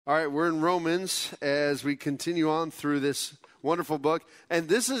All right, we're in Romans as we continue on through this wonderful book. And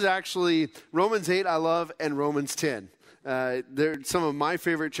this is actually Romans 8 I love and Romans 10. They're some of my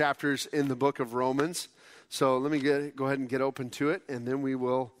favorite chapters in the book of Romans. So let me go ahead and get open to it, and then we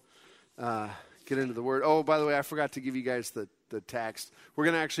will get into the word. Oh, by the way, I forgot to give you guys the text. We're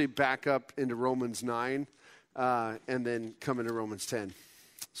going to actually back up into Romans 9 and then come into Romans 10.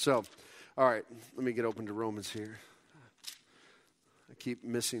 So, all right, let me get open to Romans here. I keep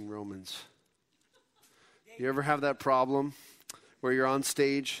missing Romans. You ever have that problem where you're on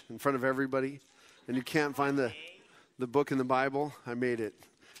stage in front of everybody and you can't find the book in the Bible? I made it.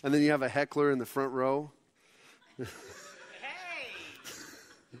 And then you have a heckler in the front row.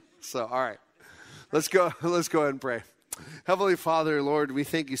 So, all right. Let's go ahead and pray. Heavenly Father, Lord, we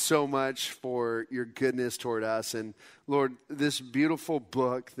thank you so much for your goodness toward us. And Lord, this beautiful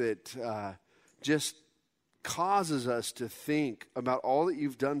book that just causes us to think about all that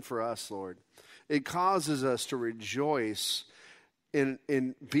you've done for us, Lord. It causes us to rejoice in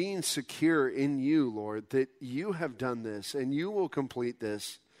being secure in you, Lord, that you have done this and you will complete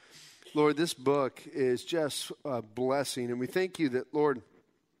this. Lord, this book is just a blessing, and we thank you that, Lord,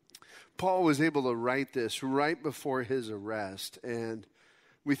 Paul was able to write this right before his arrest, and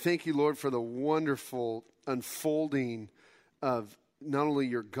we thank you, Lord, for the wonderful unfolding of not only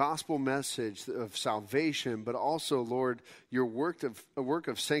your gospel message of salvation, but also, Lord, your work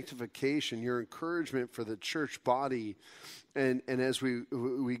of sanctification, your encouragement for the church body. And as we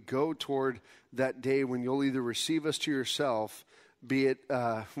go toward that day when you'll either receive us to yourself, be it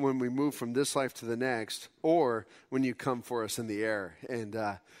when we move from this life to the next, or when you come for us in the air. And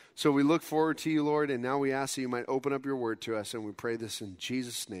so we look forward to you, Lord, and now we ask that you might open up your word to us, and we pray this in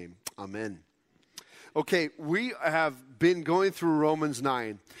Jesus' name. Amen. Okay, we have been going through Romans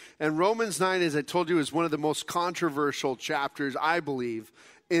 9. And Romans 9, as I told you, is one of the most controversial chapters, I believe,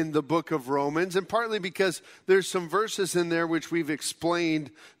 in the book of Romans. And partly because there's some verses in there which we've explained.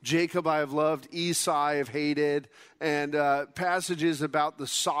 Jacob I have loved, Esau I have hated. And passages about the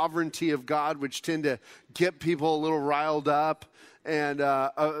sovereignty of God, which tend to get people a little riled up. And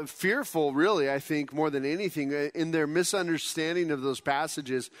fearful, really, I think, more than anything. In their misunderstanding of those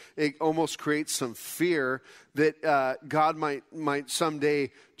passages, it almost creates some fear that God might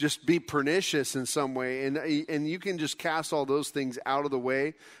someday just be pernicious in some way. And you can just cast all those things out of the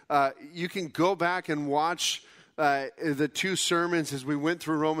way. You can go back and watch the two sermons as we went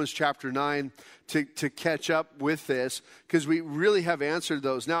through Romans chapter 9 to catch up with this, because we really have answered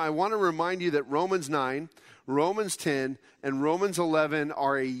those. Now, I want to remind you that Romans 9, Romans 10, and Romans 11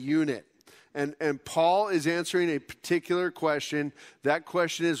 are a unit. And Paul is answering a particular question. That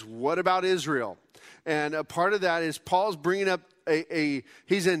question is, what about Israel? And a part of that is Paul's bringing up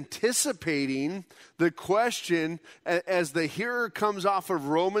he's anticipating the question as the hearer comes off of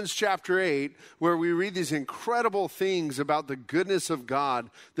Romans chapter 8, where we read these incredible things about the goodness of God,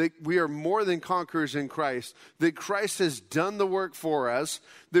 that we are more than conquerors in Christ, that Christ has done the work for us,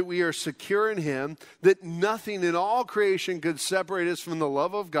 that we are secure in him, that nothing in all creation could separate us from the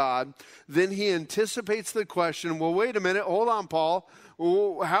love of God. Then he anticipates the question, well, wait a minute, hold on, Paul.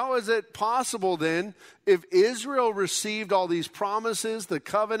 How is it possible then, if Israel received all these promises, the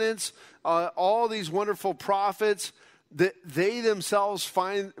covenants, all these wonderful prophets, that they themselves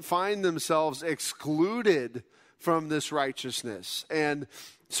find themselves excluded from this righteousness? And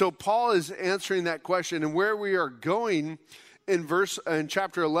so Paul is answering that question. And where we are going in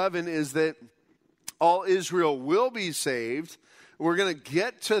chapter 11 is that all Israel will be saved. We're going to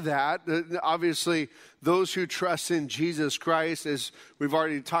get to that. Obviously, those who trust in Jesus Christ, as we've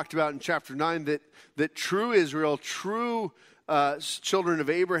already talked about in chapter 9, that true Israel, true children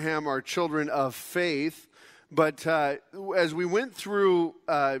of Abraham are children of faith. But as we went through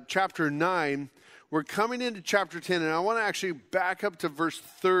chapter 9, we're coming into chapter 10, and I want to actually back up to verse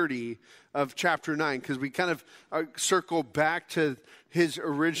 30 of chapter 9, because we kind of circle back to his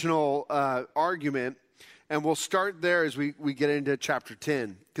original argument. And we'll start there as we get into chapter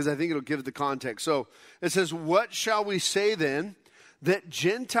 10, because I think it'll give the context. So it says, what shall we say then? That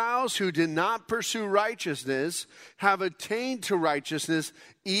Gentiles who did not pursue righteousness have attained to righteousness,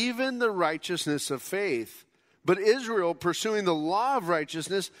 even the righteousness of faith. But Israel, pursuing the law of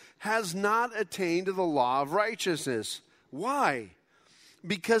righteousness, has not attained to the law of righteousness. Why?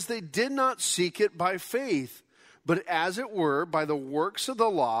 Because they did not seek it by faith, but as it were by the works of the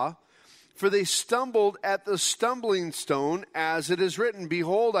law. For they stumbled at the stumbling stone, as it is written,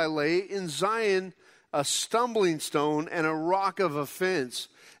 behold, I lay in Zion a stumbling stone and a rock of offense,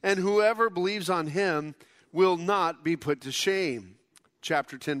 and whoever believes on him will not be put to shame.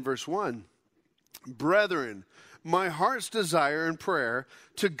 Chapter 10, verse 1. Brethren, my heart's desire and prayer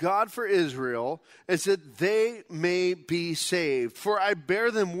to God for Israel is that they may be saved. For I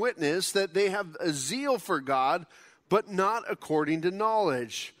bear them witness that they have a zeal for God, but not according to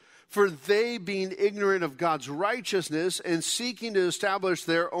knowledge. For they, being ignorant of God's righteousness and seeking to establish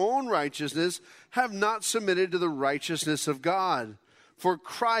their own righteousness, have not submitted to the righteousness of God. For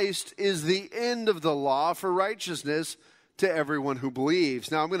Christ is the end of the law for righteousness to everyone who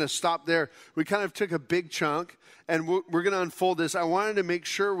believes. Now I'm going to stop there. We kind of took a big chunk, and we're going to unfold this. I wanted to make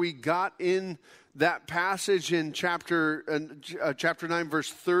sure we got in that passage in chapter 9,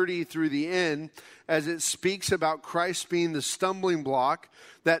 verse 30 through the end, as it speaks about Christ being the stumbling block,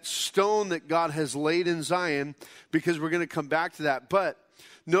 that stone that God has laid in Zion, because we're going to come back to that. But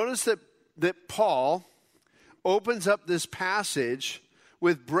notice that Paul opens up this passage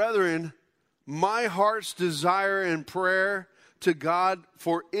with, brethren, my heart's desire and prayer to God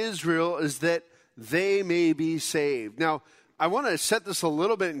for Israel is that they may be saved. Now, I want to set this a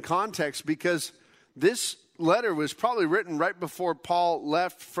little bit in context, because this letter was probably written right before Paul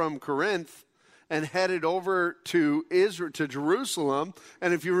left from Corinth and headed over to Israel, to Jerusalem.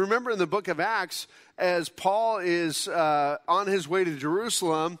 And if you remember in the book of Acts, as Paul is on his way to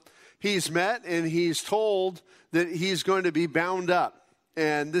Jerusalem, he's met and he's told that he's going to be bound up.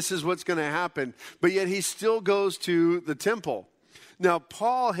 And this is what's going to happen. But yet he still goes to the temple. Now,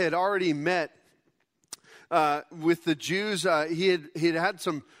 Paul had already met with the Jews. He had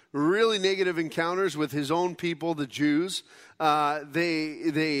some really negative encounters with his own people, the Jews.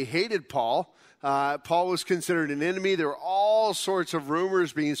 They hated Paul. Paul was considered an enemy. There were all sorts of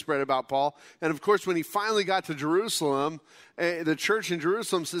rumors being spread about Paul. And of course, when he finally got to Jerusalem, the church in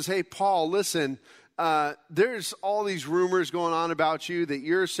Jerusalem says, hey, Paul, listen, there's all these rumors going on about you, that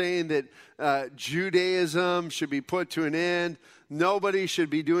you're saying that Judaism should be put to an end. Nobody should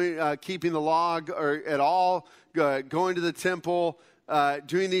be keeping the law or at all, going to the temple,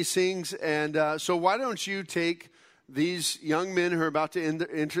 doing these things. And so why don't you take these young men who are about to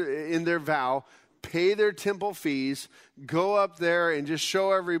enter in their vow, pay their temple fees, go up there and just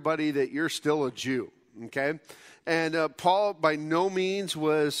show everybody that you're still a Jew, okay? And Paul by no means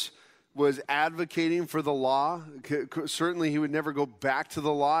was advocating for the law. Certainly he would never go back to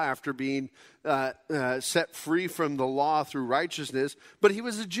the law after being set free from the law through righteousness, but he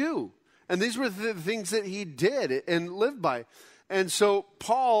was a Jew. And these were the things that he did and lived by. And so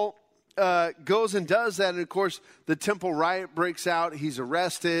Paul goes and does that, and of course the temple riot breaks out. He's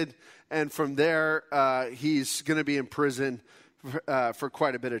arrested, and from there he's going to be in prison for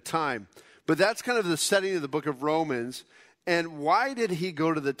quite a bit of time. But that's kind of the setting of the book of Romans. And why did he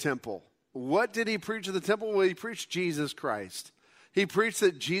go to the temple? What did he preach at the temple? Well, he preached Jesus Christ. He preached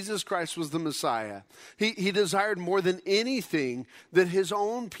that Jesus Christ was the Messiah. He desired more than anything that his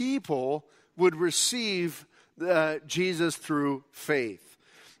own people would receive Jesus through faith.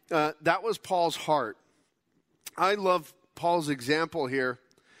 That was Paul's heart. I love Paul's example here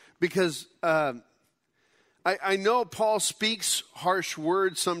because I know Paul speaks harsh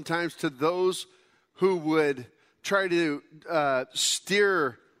words sometimes to those who would try to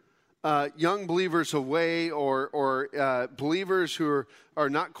steer young believers away, or believers who are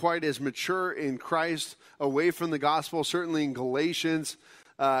not quite as mature in Christ away from the gospel. Certainly in Galatians,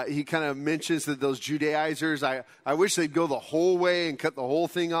 he kind of mentions that those Judaizers, I wish they'd go the whole way and cut the whole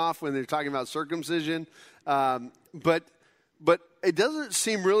thing off when they're talking about circumcision. But it doesn't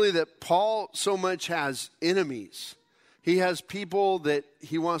seem really that Paul so much has enemies. He has people that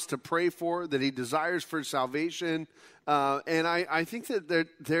he wants to pray for, that he desires for salvation. And I think that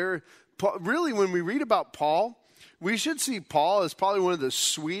they're really, when we read about Paul, we should see Paul as probably one of the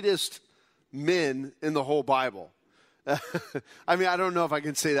sweetest men in the whole Bible. I mean, I don't know if I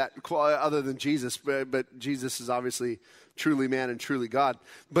can say that other than Jesus, but Jesus is obviously truly man and truly God.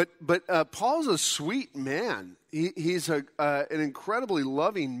 But Paul's a sweet man. He's an incredibly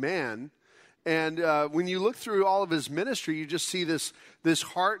loving man. And when you look through all of his ministry, you just see this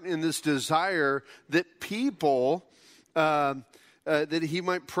heart and this desire that people, that he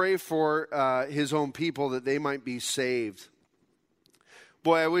might pray for his own people, that they might be saved.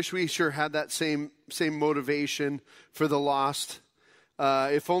 Boy, I wish we sure had that same motivation for the lost.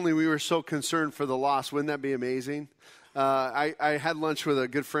 If only we were so concerned for the lost. Wouldn't that be amazing? I had lunch with a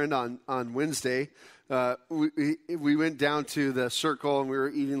good friend on Wednesday. We went down to the Circle and we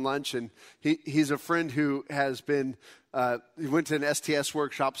were eating lunch, and he's a friend who has been, he went to an STS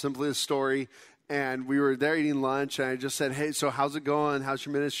workshop, Simply a Story, and we were there eating lunch, and I just said, hey, so how's it going? How's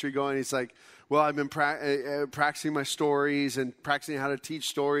your ministry going? He's like, well, I've been practicing my stories and practicing how to teach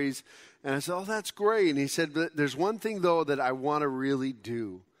stories. And I said, oh, that's great. And he said, but there's one thing, though, that I want to really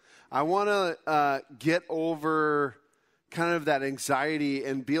do. I want to get over kind of that anxiety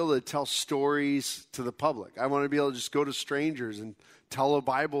and be able to tell stories to the public. I want to be able to just go to strangers and tell a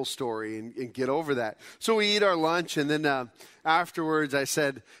Bible story and get over that. So we eat our lunch, and then afterwards I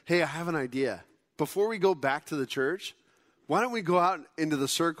said, hey, I have an idea. Before we go back to the church, why don't we go out into the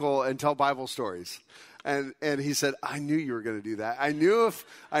circle and tell Bible stories? And he said, I knew you were going to do that. I knew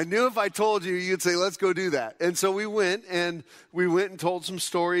if I told you, you'd say, let's go do that. And so we went and told some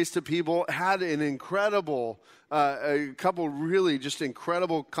stories to people, had an incredible, a couple really just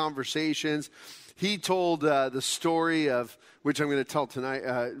incredible conversations. He told the story of, which I'm going to tell tonight,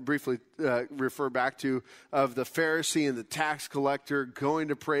 briefly refer back to, of the Pharisee and the tax collector going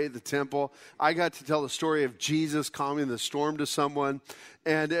to pray at the temple. I got to tell the story of Jesus calming the storm to someone.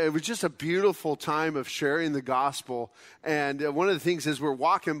 And it was just a beautiful time of sharing the gospel. And one of the things is we're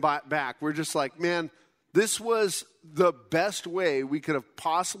walking back, we're just like, man, this was the best way we could have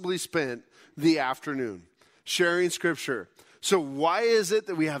possibly spent the afternoon, sharing scripture. So why is it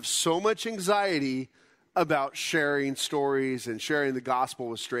that we have so much anxiety about sharing stories and sharing the gospel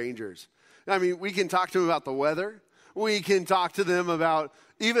with strangers? I mean, we can talk to them about the weather. We can talk to them about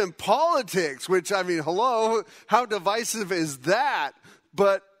even politics, which, I mean, hello, how divisive is that?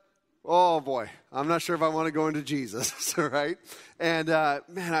 But, oh boy, I'm not sure if I want to go into Jesus, right? And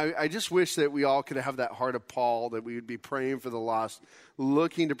man, I just wish that we all could have that heart of Paul, that we would be praying for the lost,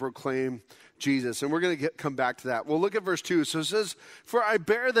 looking to proclaim Jesus. And we're going to come back to that. We'll look at verse 2. So it says, for I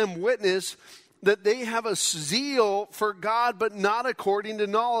bear them witness that they have a zeal for God, but not according to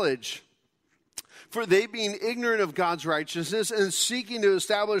knowledge. For they, being ignorant of God's righteousness and seeking to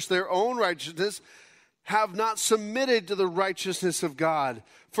establish their own righteousness, have not submitted to the righteousness of God.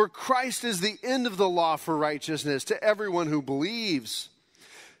 For Christ is the end of the law for righteousness to everyone who believes.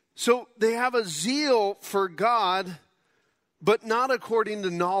 So they have a zeal for God, but not according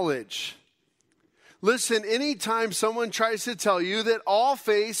to knowledge. Listen, anytime someone tries to tell you that all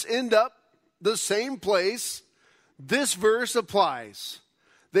faiths end up the same place, this verse applies.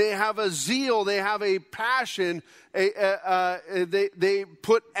 They have a zeal, they have a passion, they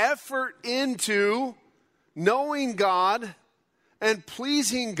put effort into knowing God and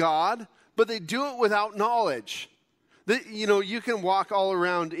pleasing God, but they do it without knowledge. You can walk all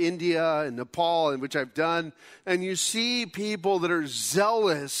around India and Nepal, and which I've done, and you see people that are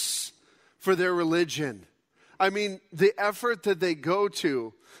zealous for their religion. I mean, the effort that they go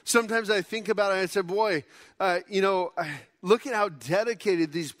to. Sometimes I think about it and I say, boy, look at how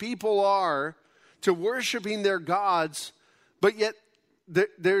dedicated these people are to worshiping their gods, but yet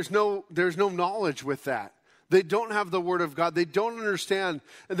there's no knowledge with that. They don't have the word of God. They don't understand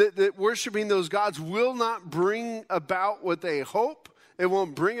that worshiping those gods will not bring about what they hope. It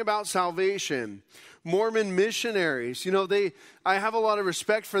won't bring about salvation. Mormon missionaries, I have a lot of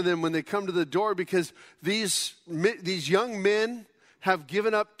respect for them when they come to the door, because these young men have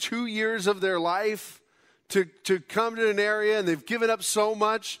given up 2 years of their life to come to an area, and they've given up so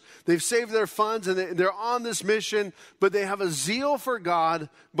much. They've saved their funds, and they're on this mission, but they have a zeal for God,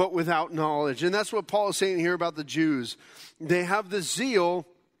 but without knowledge. And that's what Paul is saying here about the Jews. They have the zeal,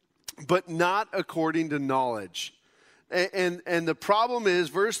 but not according to knowledge. And the problem is,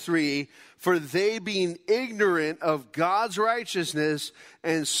 verse 3, for they, being ignorant of God's righteousness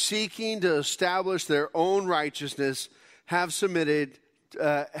and seeking to establish their own righteousness, have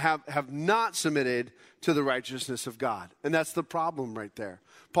not submitted to the righteousness of God. And that's the problem right there.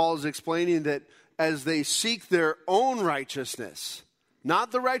 Paul is explaining that as they seek their own righteousness,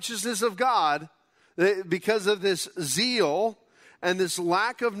 not the righteousness of God, because of this zeal and this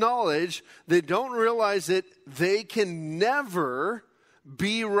lack of knowledge, they don't realize that they can never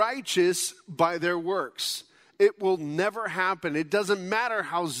be righteous by their works. It will never happen. It doesn't matter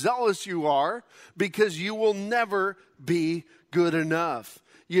how zealous you are, because you will never be good enough.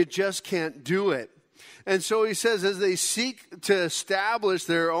 You just can't do it. And so he says, as they seek to establish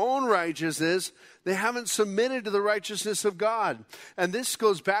their own righteousness, they haven't submitted to the righteousness of God. And this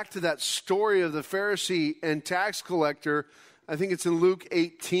goes back to that story of the Pharisee and tax collector. I think it's in Luke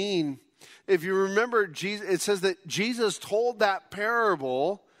 18. If you remember, it says that Jesus told that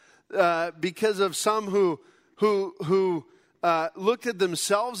parable because of some who looked at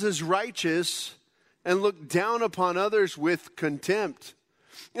themselves as righteous and looked down upon others with contempt.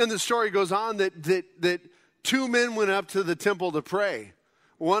 And the story goes on that 2 men went up to the temple to pray.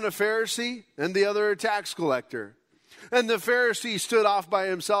 One a Pharisee and the other a tax collector. And the Pharisee stood off by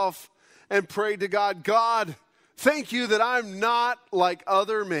himself and prayed to God, God, thank you that I'm not like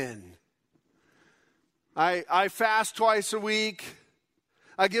other men. I fast twice a week.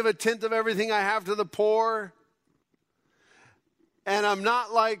 I give 1/10 of everything I have to the poor. and I'm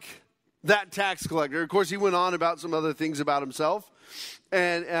not like that tax collector. Of course, he went on about some other things about himself,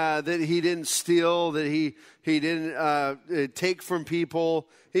 and that he didn't steal, that he didn't take from people.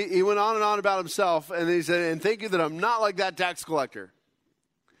 He went on and on about himself, and he said, and thank you that I'm not like that tax collector.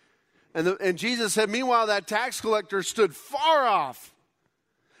 And Jesus said, meanwhile, that tax collector stood far off,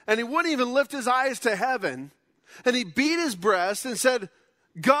 and he wouldn't even lift his eyes to heaven, and he beat his breast and said,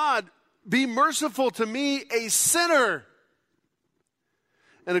 God, be merciful to me, a sinner.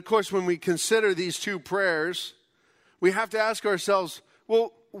 And of course, when we consider these two prayers, we have to ask ourselves,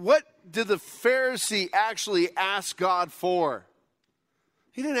 well, what did the Pharisee actually ask God for?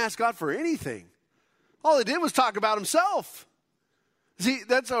 He didn't ask God for anything. All he did was talk about himself. See,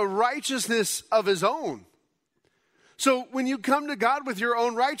 that's a righteousness of his own. So when you come to God with your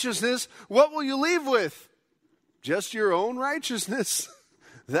own righteousness, what will you leave with? Just your own righteousness.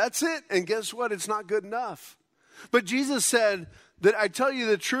 That's it. And guess what? It's not good enough. But Jesus said that I tell you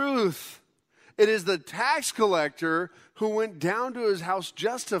the truth, it is the tax collector who went down to his house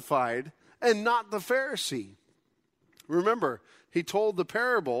justified and not the Pharisee. Remember, he told the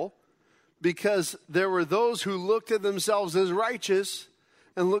parable because there were those who looked at themselves as righteous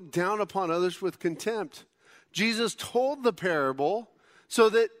and looked down upon others with contempt. Jesus told the parable so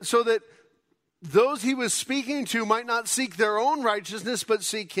that those he was speaking to might not seek their own righteousness, but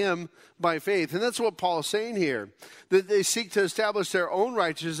seek him by faith. And that's what Paul is saying here, that they seek to establish their own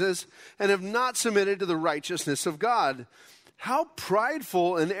righteousness and have not submitted to the righteousness of God. How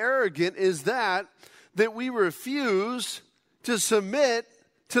prideful and arrogant is that we refuse to submit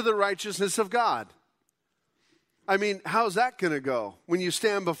to the righteousness of God? I mean, how's that going to go when you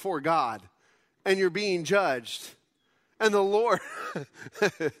stand before God and you're being judged? And the Lord,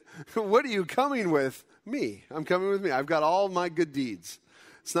 what are you coming with? Me. I'm coming with me. I've got all my good deeds.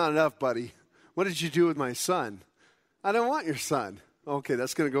 It's not enough, buddy. What did you do with my son? I don't want your son. Okay,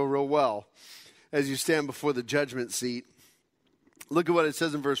 that's going to go real well as you stand before the judgment seat. Look at what it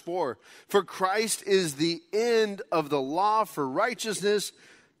says in verse 4. For Christ is the end of the law for righteousness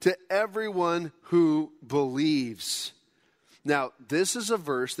to everyone who believes. Now, this is a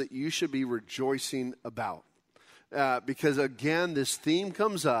verse that you should be rejoicing about. Because again, this theme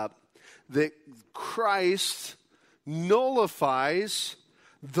comes up that Christ nullifies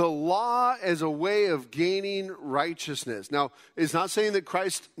the law as a way of gaining righteousness. Now, it's not saying that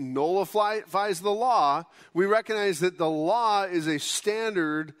Christ nullifies the law. We recognize that the law is a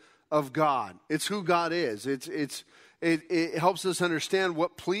standard of God. It's who God is. It helps us understand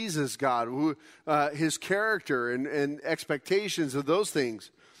what pleases God, his character and expectations of those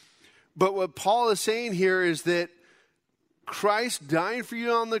things. But what Paul is saying here is that Christ dying for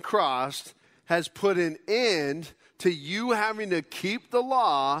you on the cross has put an end to you having to keep the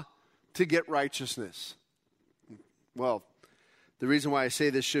law to get righteousness. Well, the reason why I say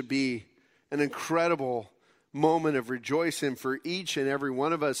this should be an incredible moment of rejoicing for each and every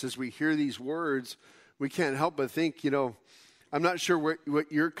one of us as we hear these words. We can't help but think, I'm not sure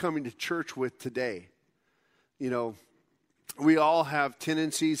what you're coming to church with today. We all have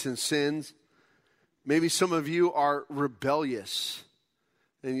tendencies and sins. Maybe some of you are rebellious.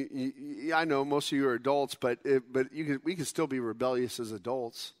 And I know most of you are adults, but we can still be rebellious as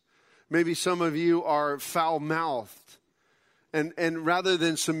adults. Maybe some of you are foul-mouthed. And rather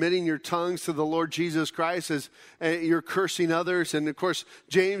than submitting your tongues to the Lord Jesus Christ, as you're cursing others. And of course,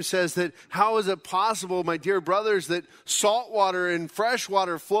 James says that how is it possible, my dear brothers, that salt water and fresh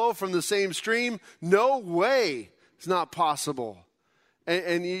water flow from the same stream? No way. It's not possible.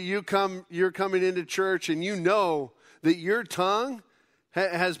 And you're coming into church and you know that your tongue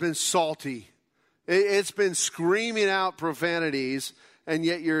has been salty. It's been screaming out profanities, and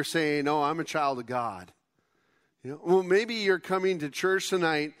yet you're saying, "No, I'm a child of God." Well, maybe you're coming to church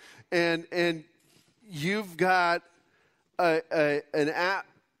tonight, and you've got an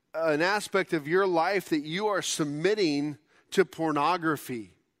aspect of your life that you are submitting to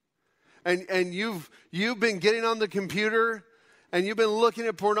pornography, and you've been getting on the computer, and you've been looking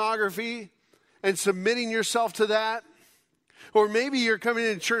at pornography and submitting yourself to that. Or maybe you're coming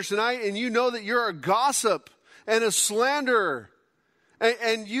into church tonight and you know that you're a gossip and a slanderer.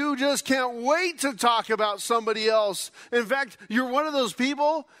 And you just can't wait to talk about somebody else. In fact, you're one of those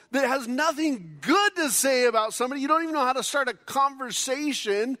people that has nothing good to say about somebody. You don't even know how to start a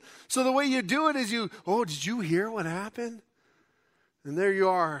conversation. So the way you do it is did you hear what happened? And there you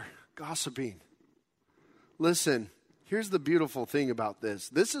are, gossiping. Listen, here's the beautiful thing about this.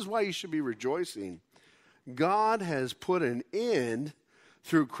 This is why you should be rejoicing. God has put an end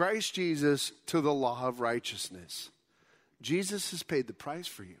through Christ Jesus to the law of righteousness. Jesus has paid the price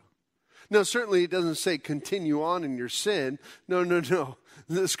for you. Now, certainly it doesn't say continue on in your sin. No.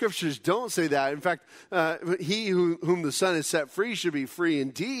 The scriptures don't say that. In fact, he whom the Son has set free should be free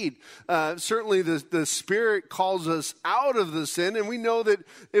indeed. Certainly the Spirit calls us out of the sin, and we know that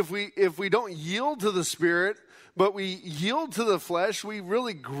if we don't yield to the Spirit, but we yield to the flesh, we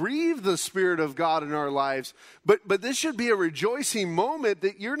really grieve the Spirit of God in our lives. But this should be a rejoicing moment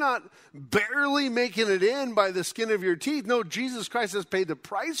that you're not barely making it in by the skin of your teeth. No, Jesus Christ has paid the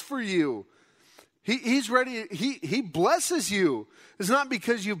price for you. He's ready. He blesses you. It's not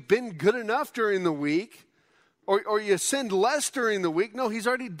because you've been good enough during the week or you sinned less during the week. No, he's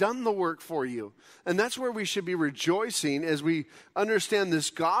already done the work for you. And that's where we should be rejoicing as we understand this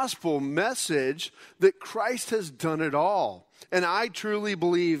gospel message that Christ has done it all. And I truly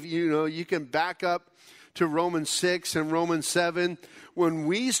believe, you can back up to Romans 6 and Romans 7. When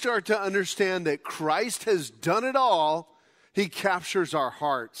we start to understand that Christ has done it all, he captures our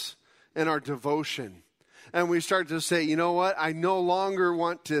hearts and our devotion. And we start to say, you know what? I no longer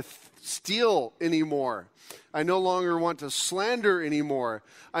want to steal anymore. I no longer want to slander anymore.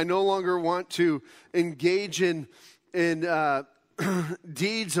 I no longer want to engage in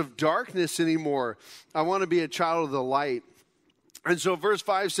deeds of darkness anymore. I want to be a child of the light. And so verse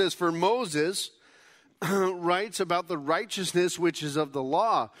 5 says, for Moses writes about the righteousness which is of the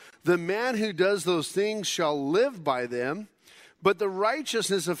law. The man who does those things shall live by them. But the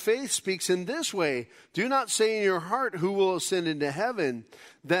righteousness of faith speaks in this way. Do not say in your heart, who will ascend into heaven?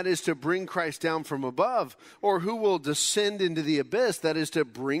 That is to bring Christ down from above. Or who will descend into the abyss? That is to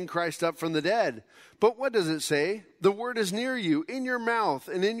bring Christ up from the dead. But what does it say? The word is near you, in your mouth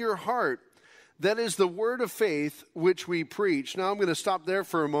and in your heart. That is the word of faith which we preach. Now I'm going to stop there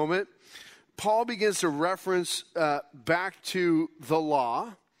for a moment. Paul begins to reference back to the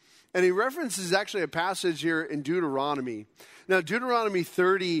law. And he references actually a passage here in Deuteronomy. Now, Deuteronomy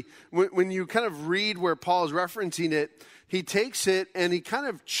 30, when you kind of read where Paul is referencing it, he takes it and he kind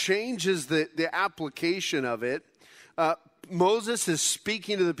of changes the application of it. Moses is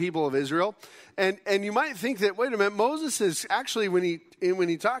speaking to the people of Israel. And you might think that, wait a minute, Moses is actually, when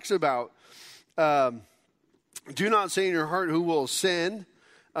he talks about, do not say in your heart who will ascend,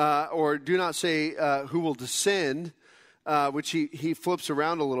 or do not say who will descend, which he flips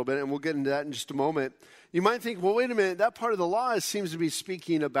around a little bit, and we'll get into that in just a moment. You might think, well, wait a minute, that part of the law seems to be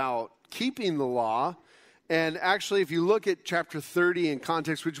speaking about keeping the law. And actually, if you look at chapter 30 in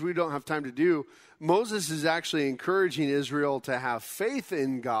context, which we don't have time to do, Moses is actually encouraging Israel to have faith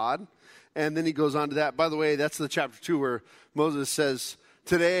in God. And then he goes on to that. By the way, that's the chapter 2 where Moses says,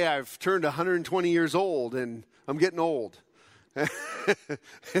 today I've turned 120 years old and I'm getting old. And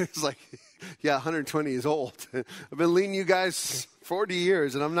it's like, yeah, 120 is old. I've been leading you guys 40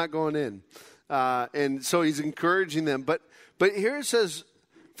 years and I'm not going in. And so he's encouraging them. But here it says,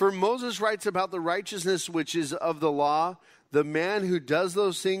 for Moses writes about the righteousness which is of the law, the man who does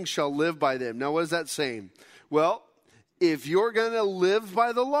those things shall live by them. Now, what is that saying? Well, if you're going to live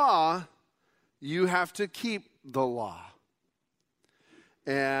by the law, you have to keep the law.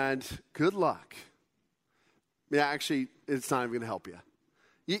 And good luck. Yeah, actually, it's not even going to help you.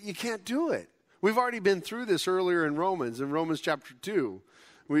 You can't do it. We've already been through this earlier in Romans chapter 2.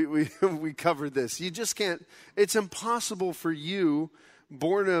 We covered this. You just can't. It's impossible for you,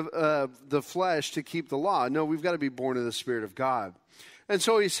 born of the flesh, to keep the law. No, we've got to be born of the Spirit of God. And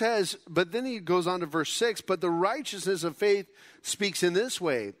so he says, but then he goes on to verse 6, but the righteousness of faith speaks in this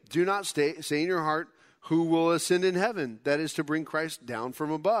way. Do not say in your heart, who will ascend in heaven? That is to bring Christ down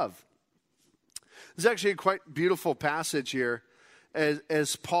from above. There's actually a quite beautiful passage here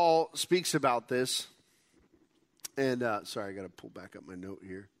as Paul speaks about this. And sorry, I got to pull back up my note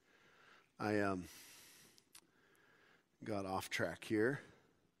here. I got off track here.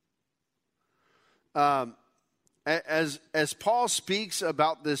 As Paul speaks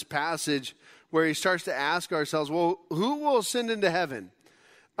about this passage where he starts to ask ourselves, well, who will ascend into heaven?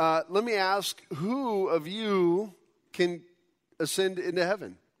 Let me ask, who of you can ascend into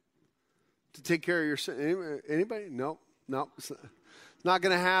heaven to take care of your sin? Anybody? No, it's not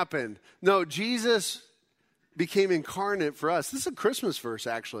going to happen. No, Jesus became incarnate for us. This is a Christmas verse,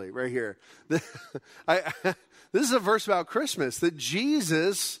 actually, right here. This is a verse about Christmas, that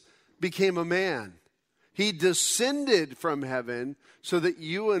Jesus became a man. He descended from heaven so that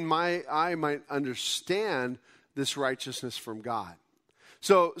you and I might understand this righteousness from God.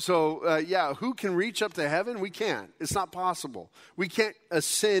 So, who can reach up to heaven? We can't. It's not possible. We can't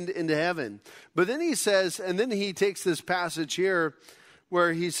ascend into heaven. But then he says, and then he takes this passage here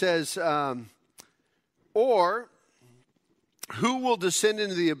where he says, or who will descend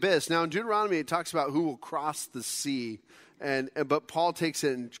into the abyss? Now in Deuteronomy, it talks about who will cross the sea But Paul takes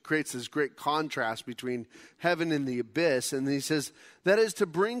it and creates this great contrast between heaven and the abyss. And he says, that is to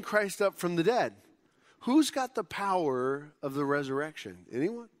bring Christ up from the dead. Who's got the power of the resurrection?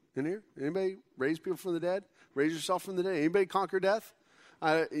 Anyone in here? Anybody raise people from the dead? Raise yourself from the dead? Anybody conquer death?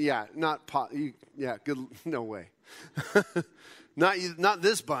 Yeah, not yeah, good. No way. Not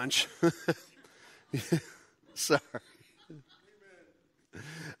this bunch. Sorry.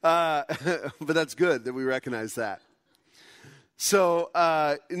 But that's good that we recognize that. So,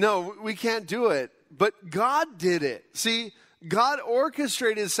 no, we can't do it. But God did it. See, God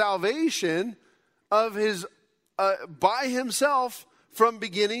orchestrated salvation of his by himself from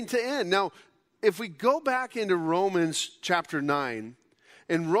beginning to end. Now, if we go back into Romans chapter 9,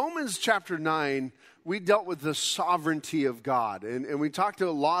 in Romans chapter 9, we dealt with the sovereignty of God. And we talked a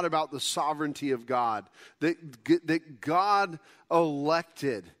lot about the sovereignty of God, that God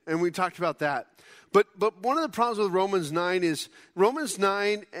elected. And we talked about that. But one of the problems with Romans 9 is Romans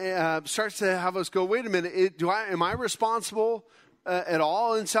 9 starts to have us go, wait a minute, am I responsible at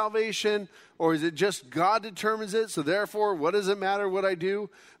all in salvation? Or is it just God determines it? So therefore, what does it matter what I do?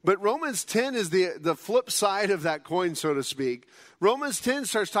 But Romans 10 is the flip side of that coin, so to speak. Romans 10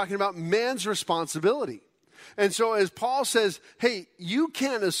 starts talking about man's responsibility. And so as Paul says, hey, you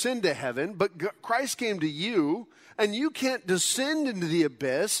can't ascend to heaven, but Christ came to you, and you can't descend into the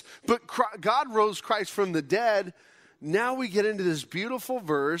abyss, but God rose Christ from the dead. Now we get into this beautiful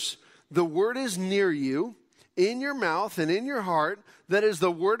verse. The word is near you, in your mouth and in your heart. That is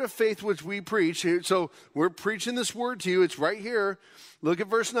the word of faith which we preach. So we're preaching this word to you. It's right here. Look at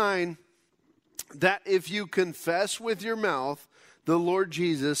verse 9. That if you confess with your mouth the Lord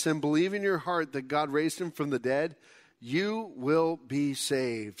Jesus and believe in your heart that God raised him from the dead, you will be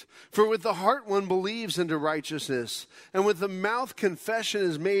saved. For with the heart one believes unto righteousness, and with the mouth confession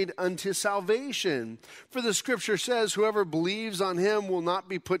is made unto salvation. For the scripture says, whoever believes on him will not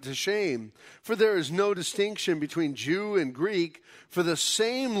be put to shame. For there is no distinction between Jew and Greek, for the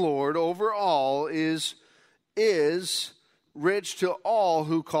same Lord over all is rich to all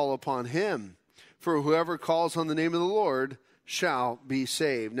who call upon him. For whoever calls on the name of the Lord shall be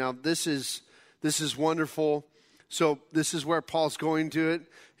saved. Now this is wonderful. So this is where Paul's going to it.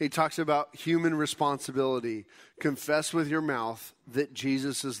 He talks about human responsibility. Confess with your mouth that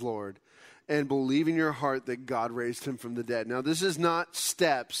Jesus is Lord and believe in your heart that God raised him from the dead. Now, this is not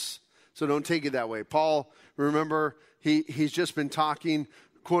steps, so don't take it that way. Paul, remember, he's just been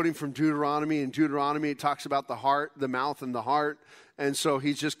quoting from Deuteronomy. In Deuteronomy, it talks about the heart, the mouth, and the heart. And so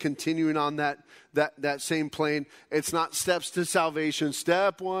he's just continuing on that same plane. It's not steps to salvation.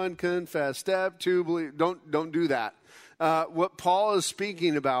 Step 1, confess. Step 2, believe. Don't do that. What Paul is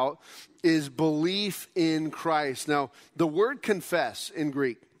speaking about is belief in Christ. Now, the word confess in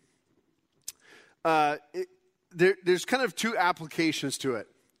Greek, there's kind of two applications to it.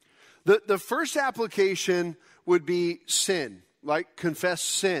 The first application would be sin, like confess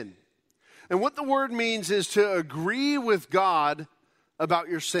sin. And what the word means is to agree with God about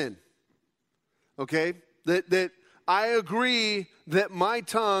your sin. Okay? That I agree that my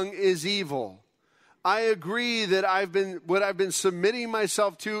tongue is evil. I agree that what I've been submitting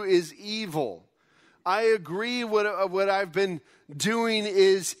myself to is evil. I agree what I've been doing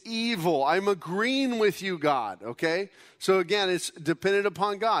is evil. I'm agreeing with you, God. Okay? So again, it's dependent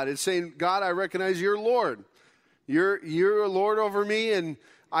upon God. It's saying, God, I recognize you're Lord. You're a Lord over me, and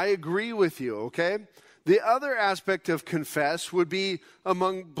I agree with you. Okay? The other aspect of confess would be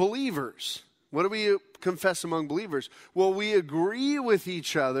among believers. What do we confess among believers? Well, we agree with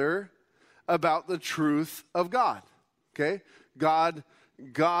each other about the truth of God. Okay? God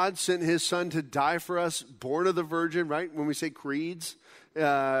sent his son to die for us, born of the Virgin, right? When we say creeds,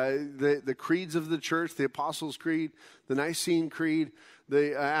 the creeds of the church, the Apostles' Creed, the Nicene Creed,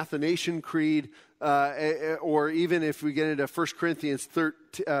 the Athanasian Creed, or even if we get into 1 Corinthians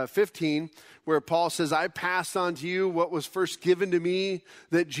 15, where Paul says, I passed on to you what was first given to me,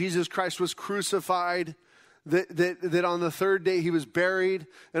 that Jesus Christ was crucified, that on the third day he was buried,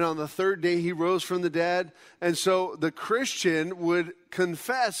 and on the third day he rose from the dead. And so the Christian would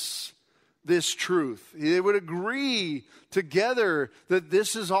confess this truth. They would agree together that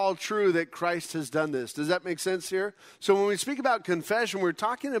this is all true, that Christ has done this. Does that make sense here? So when we speak about confession, we're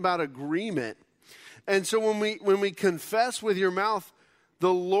talking about agreement. And so when we confess with your mouth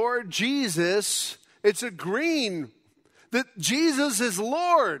the Lord Jesus, it's agreeing that Jesus is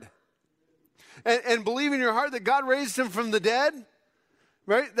Lord. And believe in your heart that God raised him from the dead,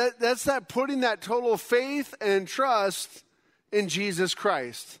 right? That's putting that total faith and trust in Jesus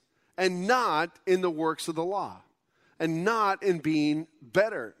Christ, and not in the works of the law, and not in being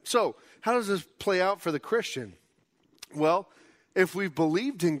better. So how does this play out for the Christian? Well, if we've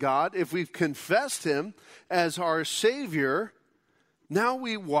believed in God, if we've confessed him as our Savior, now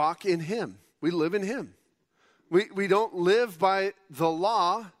we walk in him. We live in him. We don't live by the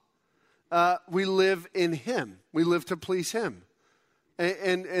law. We live in him. We live to please him.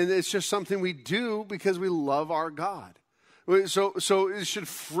 And it's just something we do because we love our God. So it should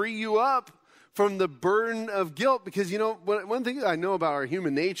free you up from the burden of guilt, because, you know, one thing that I know about our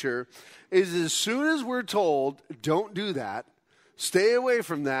human nature is as soon as we're told, don't do that, stay away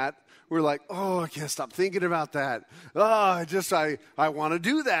from that, we're like, oh, I can't stop thinking about that. Oh, I want to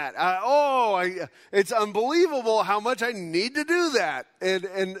do that. It's unbelievable how much I need to do that.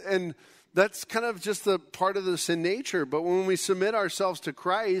 And that's kind of just the part of the sin nature. But when we submit ourselves to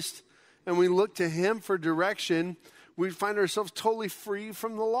Christ and we look to him for direction, we find ourselves totally free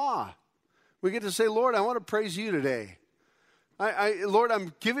from the law. We get to say, Lord, I want to praise you today. Lord,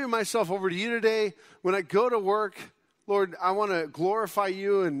 I'm giving myself over to you today. When I go to work, Lord, I want to glorify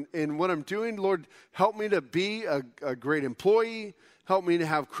you in what I'm doing. Lord, help me to be a great employee. Help me to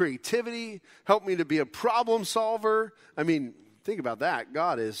have creativity. Help me to be a problem solver. I mean, think about that.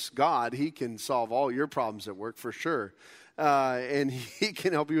 God is God. He can solve all your problems at work for sure. And he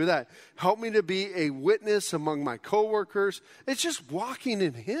can help you with that. Help me to be a witness among my coworkers. It's just walking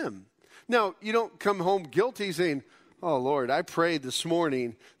in him. Now, you don't come home guilty saying, oh, Lord, I prayed this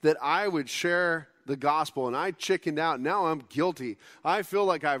morning that I would share the gospel and I chickened out. Now I'm guilty. I feel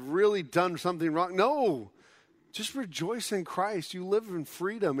like I've really done something wrong. No, just rejoice in Christ. You live in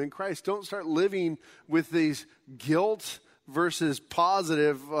freedom in Christ. Don't start living with these guilt versus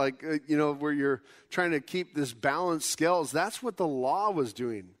positive, like, where you're trying to keep this balanced scales. That's what the law was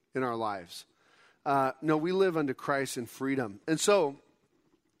doing in our lives. No, we live unto Christ in freedom. And so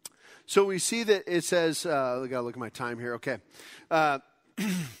we see that it says, I got to look at my time here. Okay.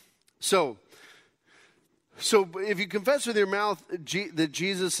 So if you confess with your mouth that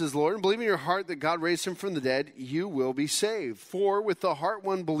Jesus is Lord and believe in your heart that God raised him from the dead, you will be saved. For with the heart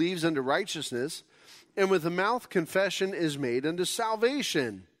one believes unto righteousness, and with the mouth confession is made unto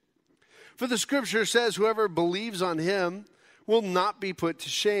salvation. For the scripture says, whoever believes on him will not be put to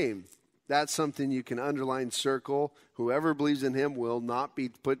shame. That's something you can underline, circle. Whoever believes in him will not be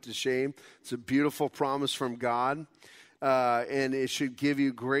put to shame. It's a beautiful promise from God. And it should give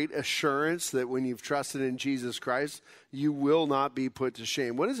you great assurance that when you've trusted in Jesus Christ, you will not be put to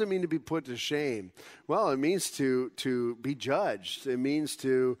shame. What does it mean to be put to shame? Well, it means to be judged. It means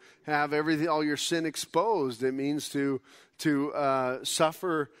to have all your sin exposed. It means to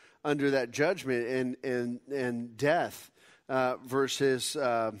suffer under that judgment and death versus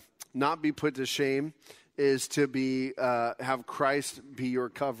not be put to shame is to be have Christ be your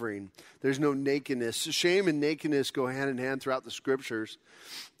covering. There's no nakedness. Shame and nakedness go hand in hand throughout the scriptures.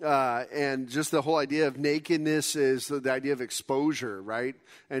 And just the whole idea of nakedness is the idea of exposure, right?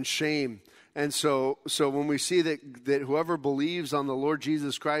 And shame. And so when we see that whoever believes on the Lord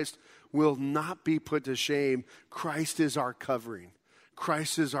Jesus Christ will not be put to shame, Christ is our covering.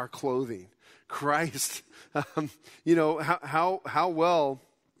 Christ is our clothing. Christ, how well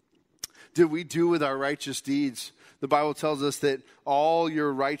did we do with our righteous deeds? The Bible tells us that all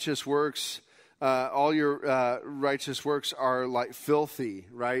your righteous works are like filthy,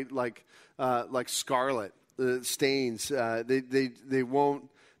 right? Like scarlet stains. They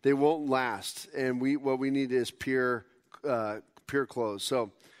won't last. And what we need is pure clothes.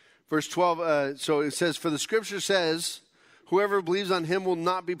 So, verse 12. So it says, "For the Scripture says, whoever believes on him will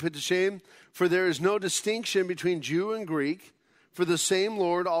not be put to shame. For there is no distinction between Jew and Greek. For the same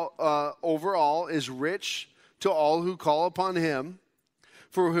Lord over all is rich to all who call upon him.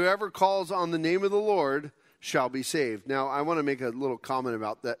 For whoever calls on the name of the Lord shall be saved." Now, I want to make a little comment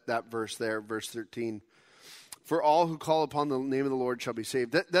about that verse there, verse 13. For all who call upon the name of the Lord shall be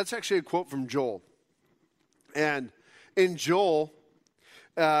saved. That's actually a quote from Joel. And in Joel,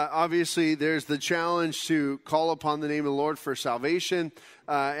 obviously, there's the challenge to call upon the name of the Lord for salvation.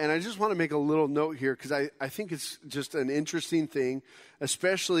 And I just want to make a little note here because I think it's just an interesting thing,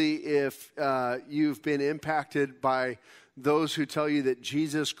 especially if you've been impacted by those who tell you that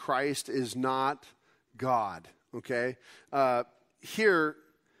Jesus Christ is not God, okay? Here,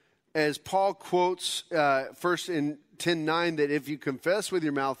 as Paul quotes first in 10:9, that if you confess with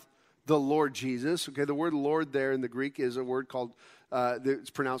your mouth the Lord Jesus, okay, the word Lord there in the Greek is a word called it's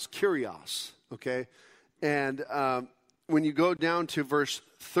pronounced Kyrios, okay? And when you go down to verse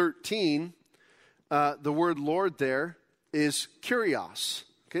 13, the word Lord there is Kyrios,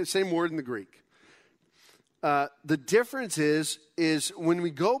 okay? Same word in the Greek. The difference is when we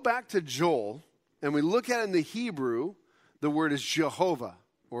go back to Joel and we look at it in the Hebrew, the word is Jehovah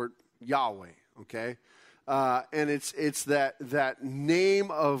or Yahweh, okay? and it's that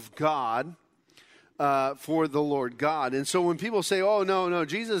name of God for the Lord God. And so when people say, oh, no,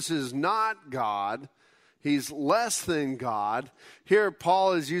 Jesus is not God, he's less than God, here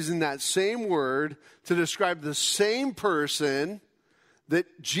Paul is using that same word to describe the same person,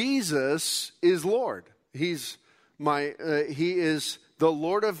 that Jesus is Lord. He is the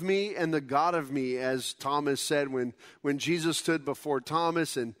Lord of me and the God of me, as Thomas said when Jesus stood before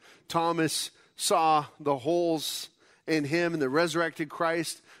Thomas and Thomas saw the holes in him and the resurrected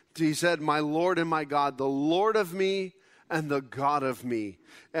Christ. He said, my Lord and my God, the Lord of me and the God of me.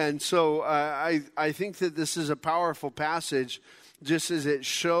 And so I think that this is a powerful passage, just as it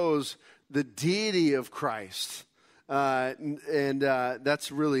shows the deity of Christ. And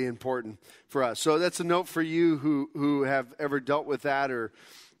that's really important for us. So that's a note for you who have ever dealt with that, or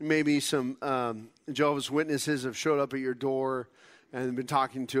maybe some Jehovah's Witnesses have showed up at your door and been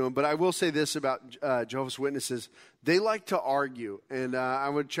talking to them. But I will say this about Jehovah's Witnesses. They like to argue. And I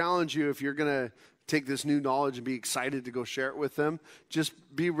would challenge you, if you're going to take this new knowledge and be excited to go share it with them, just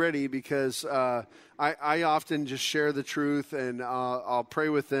be ready, because I often just share the truth, and I'll pray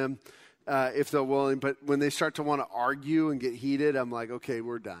with them if they're willing. But when they start to want to argue and get heated, I'm like, okay,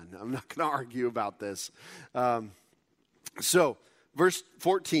 we're done. I'm not going to argue about this. So, verse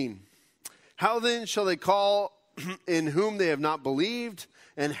 14. How then shall they call in whom they have not believed?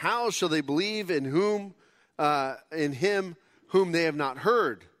 And how shall they believe in him whom they have not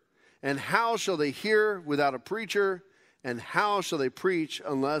heard? And how shall they hear without a preacher? And how shall they preach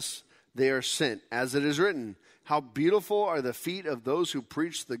unless they are sent? As it is written, how beautiful are the feet of those who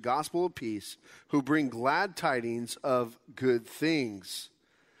preach the gospel of peace, who bring glad tidings of good things.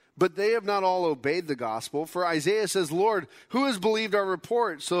 But they have not all obeyed the gospel. For Isaiah says, Lord, who has believed our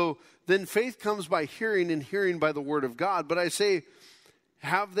report? So then faith comes by hearing, and hearing by the word of God. But I say,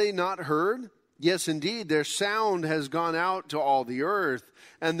 have they not heard? Yes, indeed, their sound has gone out to all the earth,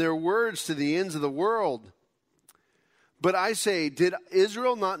 and their words to the ends of the world. But I say, did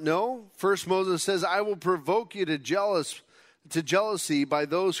Israel not know? First Moses says, I will provoke you to jealousy by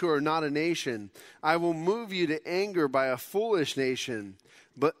those who are not a nation. I will move you to anger by a foolish nation.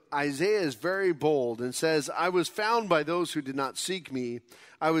 But Isaiah is very bold and says, I was found by those who did not seek me.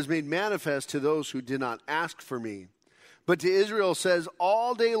 I was made manifest to those who did not ask for me. But to Israel says,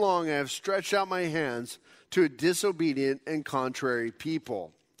 all day long I have stretched out my hands to a disobedient and contrary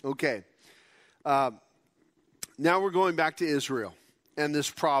people. Okay. Now we're going back to Israel and this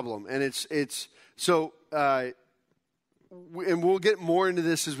problem. And it's so, and we'll get more into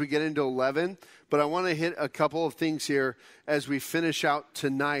this as we get into 11. But I want to hit a couple of things here as we finish out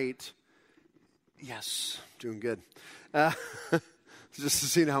tonight. Yes, doing good. Just to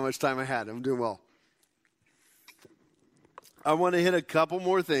see how much time I had. I'm doing well. I want to hit a couple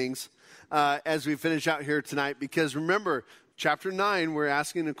more things as we finish out here tonight. Because remember, chapter 9, we're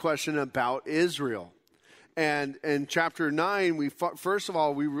asking a question about Israel. And in chapter 9, first of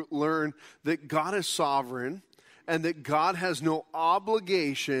all, we learn that God is sovereign and that God has no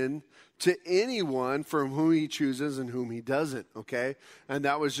obligation to anyone from whom he chooses and whom he doesn't, okay? And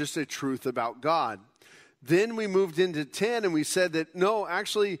that was just a truth about God. Then we moved into 10 and we said that, no,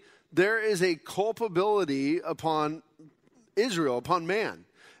 actually, there is a culpability upon Israel, upon man.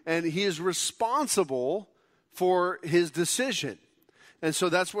 And he is responsible for his decision. And so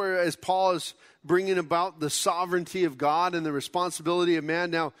that's where, as Paul is bringing about the sovereignty of God and the responsibility of man.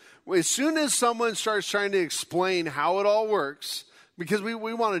 Now, as soon as someone starts trying to explain how it all works, because we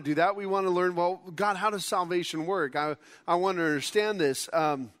want to do that, we want to learn, well, God, how does salvation work? I want to understand this.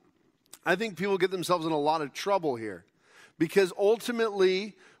 I think people get themselves in a lot of trouble here. Because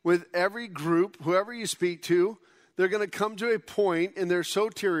ultimately, with every group, whoever you speak to, they're going to come to a point in their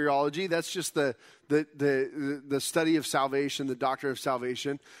soteriology. That's just the study of salvation, the doctrine of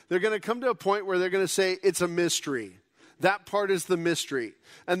salvation. They're going to come to a point where they're going to say it's a mystery. That part is the mystery.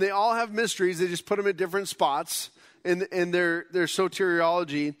 And they all have mysteries. They just put them at different spots in their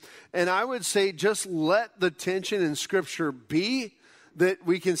soteriology. And I would say just let the tension in Scripture be, that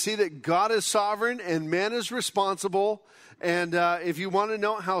we can see that God is sovereign and man is responsible. And if you want to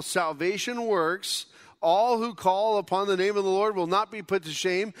know how salvation works, all who call upon the name of the Lord will not be put to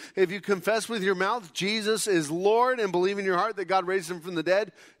shame. If you confess with your mouth Jesus is Lord and believe in your heart that God raised him from the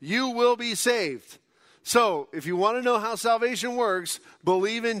dead, you will be saved. So, if you want to know how salvation works,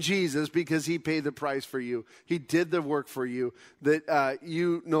 believe in Jesus, because he paid the price for you. He did the work for you, that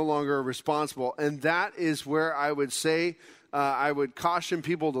you no longer are responsible. And that is where I would say, I would caution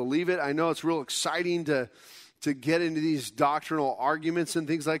people to leave it. I know it's real exciting to get into these doctrinal arguments and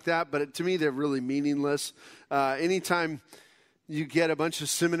things like that, but to me, they're really meaningless. Anytime you get a bunch of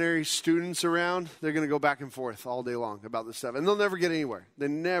seminary students around, they're going to go back and forth all day long about this stuff. And they'll never get anywhere. They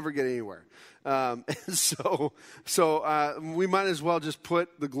never get anywhere. So we might as well just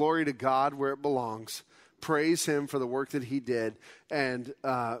put the glory to God where it belongs, praise him for the work that he did, and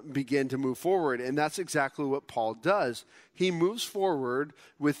begin to move forward. And that's exactly what Paul does. He moves forward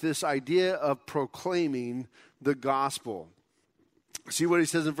with this idea of proclaiming the gospel. See what he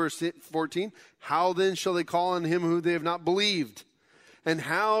says in verse 14? How then shall they call on him who they have not believed? And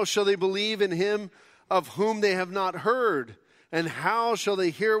how shall they believe in him of whom they have not heard? And how shall they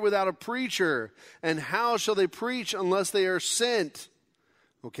hear without a preacher? And how shall they preach unless they are sent?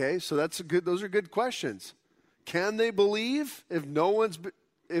 Okay, so those are good questions. Can they believe if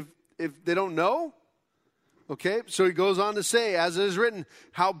if they don't know? Okay, so he goes on to say, as it is written,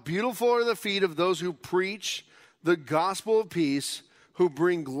 how beautiful are the feet of those who preach the gospel of peace, who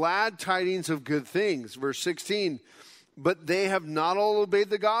bring glad tidings of good things. Verse 16, but they have not all obeyed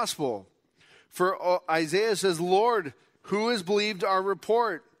the gospel. For Isaiah says, Lord, who has believed our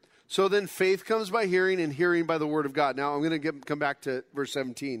report? So then faith comes by hearing, and hearing by the word of God. Now I'm going to come back to verse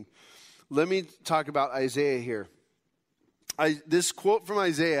 17. Let me talk about Isaiah here. This quote from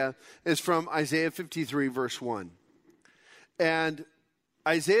Isaiah is from Isaiah 53, verse 1. And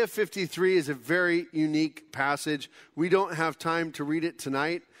Isaiah 53 is a very unique passage. We don't have time to read it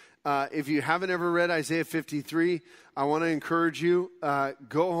tonight. If you haven't ever read Isaiah 53, I want to encourage you,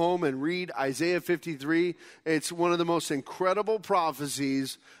 go home and read Isaiah 53. It's one of the most incredible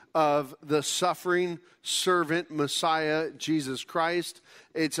prophecies of the suffering servant Messiah, Jesus Christ.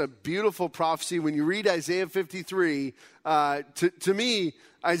 It's a beautiful prophecy. When you read Isaiah 53, to me,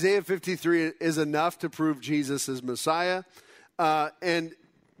 Isaiah 53 is enough to prove Jesus is Messiah. And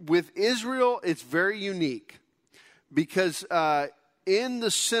with Israel, it's very unique because in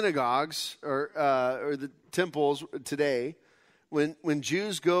the synagogues or the temples today, when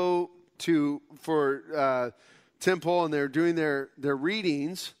Jews go for temple and they're doing their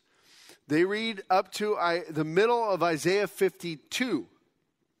readings, they read up to the middle of Isaiah 52.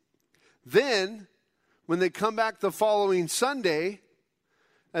 Then, when they come back the following Sunday,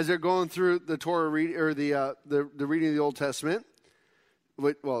 as they're going through the Torah read or the reading of the Old Testament,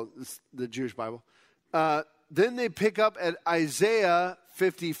 well, it's the Jewish Bible, then they pick up at Isaiah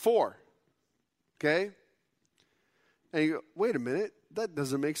 54. Okay? And you go, wait a minute, that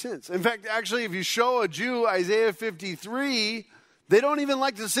doesn't make sense. In fact, actually, if you show a Jew Isaiah 53, they don't even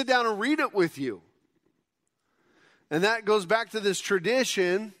like to sit down and read it with you. And that goes back to this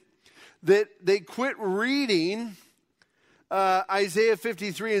tradition that they quit reading Isaiah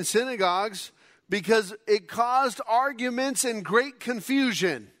 53 in synagogues because it caused arguments and great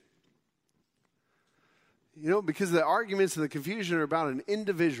confusion. You know, because the arguments and the confusion are about an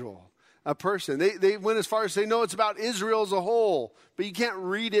individual, a person. They went as far as to say, no, it's about Israel as a whole. But you can't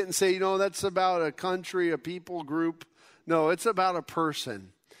read it and say, that's about a country, a people group. No, it's about a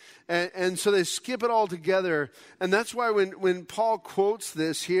person. And so they skip it all together. And that's why when Paul quotes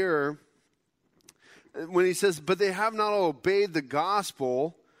this here, when he says, but they have not obeyed the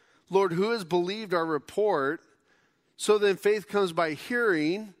gospel, Lord, who has believed our report? So then faith comes by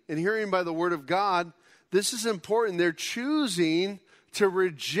hearing, and hearing by the word of God. This is important. They're choosing to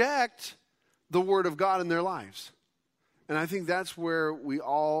reject the word of God in their lives. And I think that's where we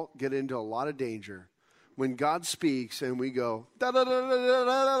all get into a lot of danger. When God speaks and we go, da, da, da, da, da,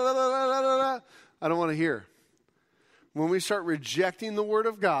 da, da, da, da, I don't want to hear. When we start rejecting the word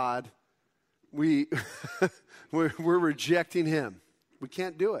of God, we're rejecting him. We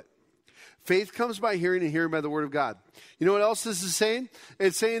can't do it. Faith comes by hearing, and hearing by the word of God. You know what else this is saying?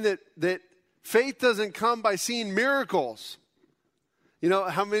 It's saying that faith doesn't come by seeing miracles. You know,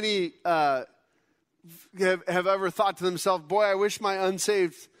 how many have ever thought to themselves, boy, I wish my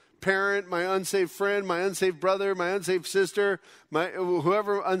unsaved parent, my unsaved friend, my unsaved brother, my unsaved sister,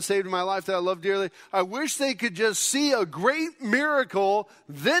 whoever unsaved in my life that I love dearly, I wish they could just see a great miracle,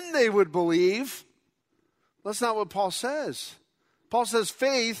 then they would believe. That's not what Paul says. Paul says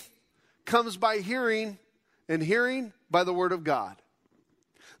faith comes by hearing, and hearing by the word of God.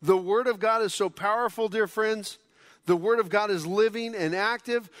 The word of God is so powerful, dear friends. The word of God is living and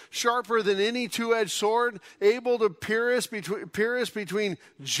active, sharper than any two-edged sword, able to pierce between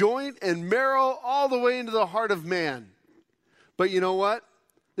joint and marrow, all the way into the heart of man. But you know what?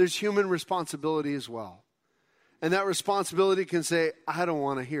 There's human responsibility as well. And that responsibility can say, I don't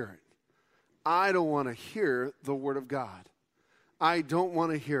want to hear it. I don't want to hear the word of God. I don't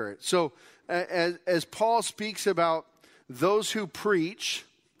want to hear it. So as Paul speaks about those who preach,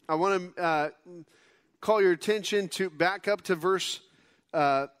 I want to call your attention to back up to verse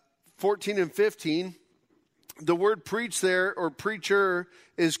 14 and 15. The word preach there, or preacher,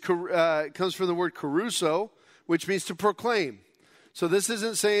 comes from the word caruso, which means to proclaim. So this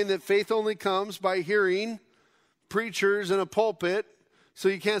isn't saying that faith only comes by hearing preachers in a pulpit. So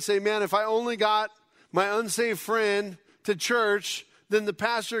you can't say, man, if I only got my unsaved friend to church, then the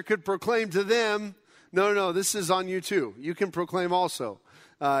pastor could proclaim to them. No, this is on you too. You can proclaim also.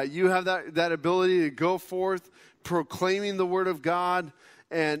 You have that ability to go forth proclaiming the word of God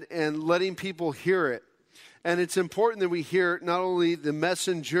and letting people hear it. And it's important that we hear not only the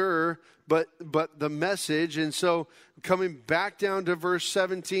messenger, but the message. And so coming back down to verse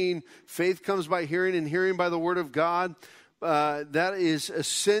 17, faith comes by hearing and hearing by the word of God. That is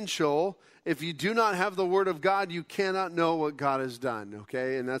essential. If you do not have the word of God, you cannot know what God has done,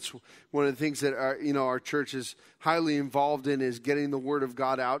 okay? And that's one of the things that our church is highly involved in, is getting the word of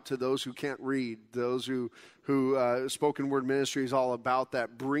God out to those who can't read, those who spoken word ministry is all about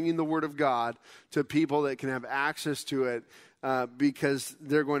that, bringing the word of God to people that can have access to it because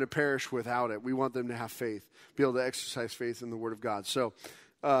they're going to perish without it. We want them to have faith, be able to exercise faith in the word of God. So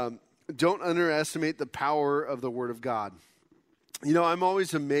don't underestimate the power of the word of God. I'm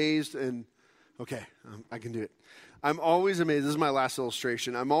always amazed, and I can do it. I'm always amazed. This is my last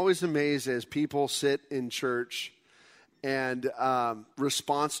illustration. I'm always amazed as people sit in church and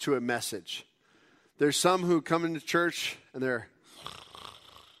response to a message. There's some who come into church and they're,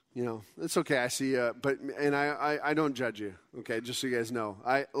 it's okay. I see you, and I don't judge you. Okay, just so you guys know,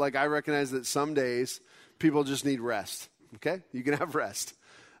 I recognize that some days people just need rest. Okay, you can have rest.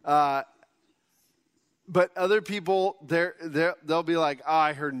 But other people, they'll be like,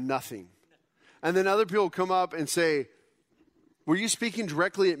 I heard nothing. And then other people come up and say, were you speaking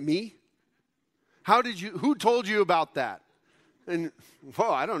directly at me? Who told you about that? And,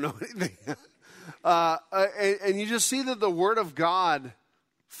 I don't know anything. And you just see that the word of God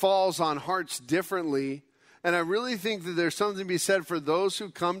falls on hearts differently. And I really think that there's something to be said for those who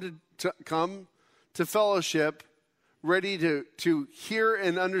come to fellowship, ready to hear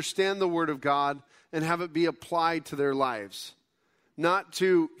and understand the word of God and have it be applied to their lives. Not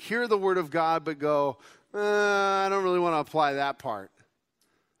to hear the word of God but go, I don't really want to apply that part.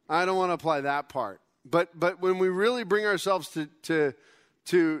 I don't want to apply that part. But when we really bring ourselves to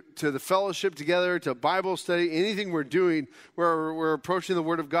the fellowship together, to Bible study, anything we're doing where we're approaching the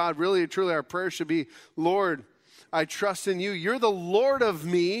word of God, really truly our prayer should be, Lord, I trust in you. You're the Lord of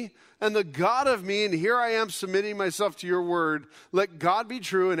me and the God of me, and here I am submitting myself to your word. Let God be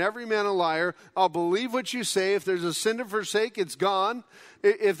true and every man a liar. I'll believe what you say. If there's a sin to forsake, it's gone.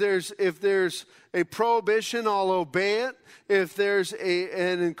 If there's a prohibition, I'll obey it. If there's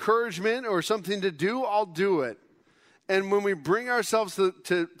an encouragement or something to do, I'll do it. And when we bring ourselves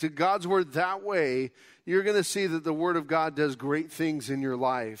to God's word that way, you're going to see that the word of God does great things in your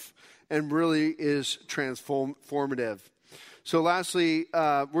life and really is transformative. So lastly,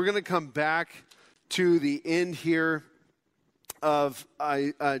 we're going to come back to the end here of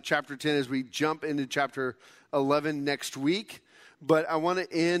chapter 10 as we jump into chapter 11 next week. But I want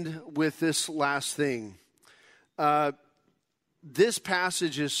to end with this last thing. This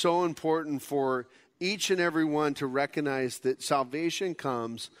passage is so important for each and every one to recognize that salvation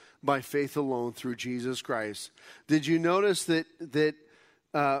comes by faith alone through Jesus Christ. Did you notice that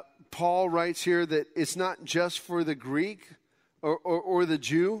Paul writes here that it's not just for the Greek or the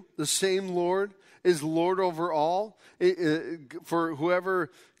Jew? The same Lord is Lord over all. For whoever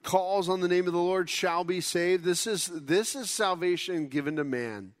calls on the name of the Lord shall be saved. This is salvation given to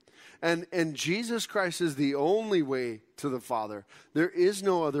man. And Jesus Christ is the only way to the Father. There is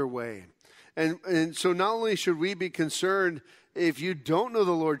no other way. And so not only should we be concerned if you don't know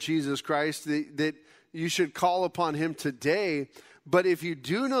the Lord Jesus Christ, that you should call upon him today, but if you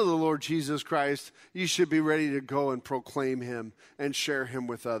do know the Lord Jesus Christ, you should be ready to go and proclaim him and share him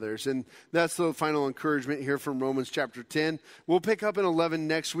with others. And that's the final encouragement here from Romans chapter 10. We'll pick up in 11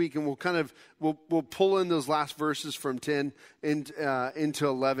 next week, and we'll pull in those last verses from 10 into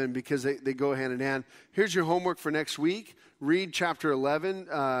 11 because they go hand in hand. Here's your homework for next week. Read chapter 11,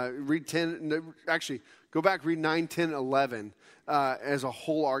 read 10, actually, go back, read 9, 10, 11 as a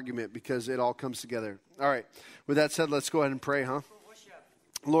whole argument because it all comes together. All right. With that said, let's go ahead and pray, huh?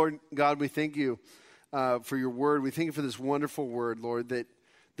 Lord God, we thank you for your word. We thank you for this wonderful word, Lord,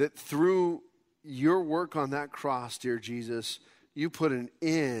 that through your work on that cross, dear Jesus, you put an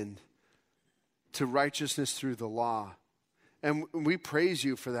end to righteousness through the law. And we praise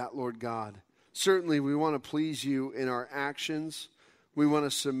you for that, Lord God. Certainly, we want to please you in our actions. We want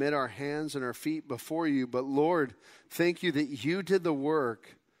to submit our hands and our feet before you. But Lord, thank you that you did the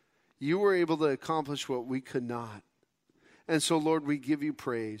work. You were able to accomplish what we could not. And so, Lord, we give you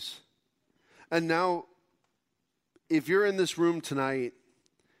praise. And now, if you're in this room tonight,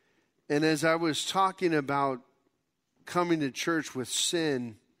 and as I was talking about coming to church with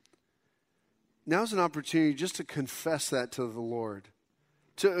sin, now's an opportunity just to confess that to the Lord,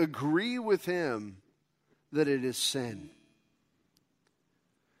 to agree with Him that it is sin,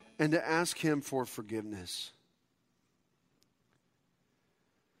 and to ask Him for forgiveness.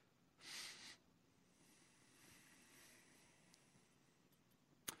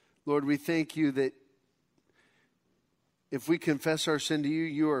 Lord, we thank you that if we confess our sin to you,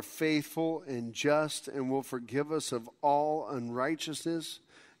 you are faithful and just and will forgive us of all unrighteousness.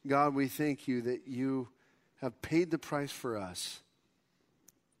 God, we thank you that you have paid the price for us.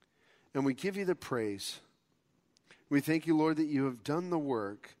 And we give you the praise. We thank you, Lord, that you have done the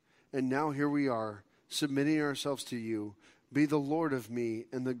work. And now here we are, submitting ourselves to you. Be the Lord of me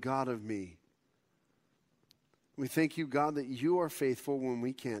and the God of me. We thank you, God, that you are faithful when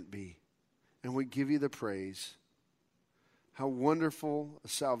we can't be. And we give you the praise. How wonderful a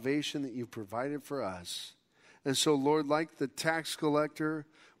salvation that you provided for us. And so, Lord, like the tax collector,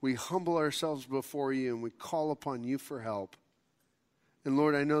 we humble ourselves before you and we call upon you for help. And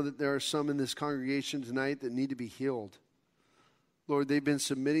Lord, I know that there are some in this congregation tonight that need to be healed. Lord, they've been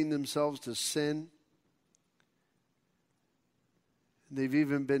submitting themselves to sin. They've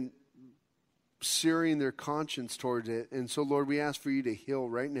even been searing their conscience towards it. And so, Lord, we ask for you to heal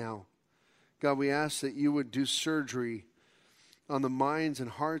right now. God, we ask that you would do surgery on the minds and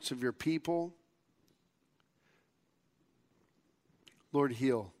hearts of your people. Lord,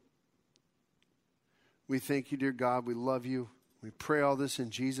 heal. We thank you, dear God. We love you. We pray all this in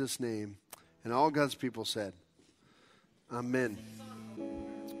Jesus' name. And all God's people said, amen.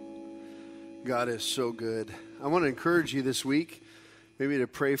 God is so good. I want to encourage you this week, maybe to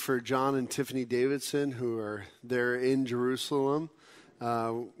pray for John and Tiffany Davidson, who are there in Jerusalem.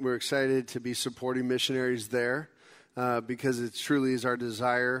 We're excited to be supporting missionaries there because it truly is our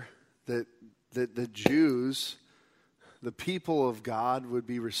desire that the Jews, the people of God, would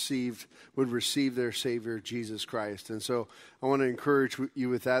receive their Savior, Jesus Christ. And so I want to encourage you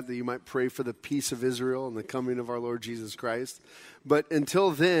with that you might pray for the peace of Israel and the coming of our Lord Jesus Christ. But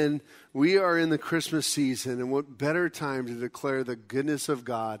until then, we are in the Christmas season, and what better time to declare the goodness of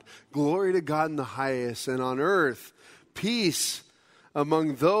God, glory to God in the highest, and on earth, peace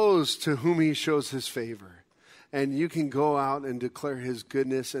among those to whom he shows his favor. And you can go out and declare his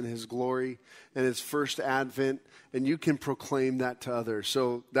goodness and his glory and his first advent, and you can proclaim that to others.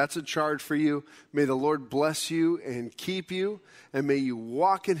 So that's a charge for you. May the Lord bless you and keep you, and may you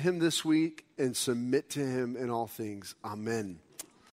walk in him this week and submit to him in all things. Amen.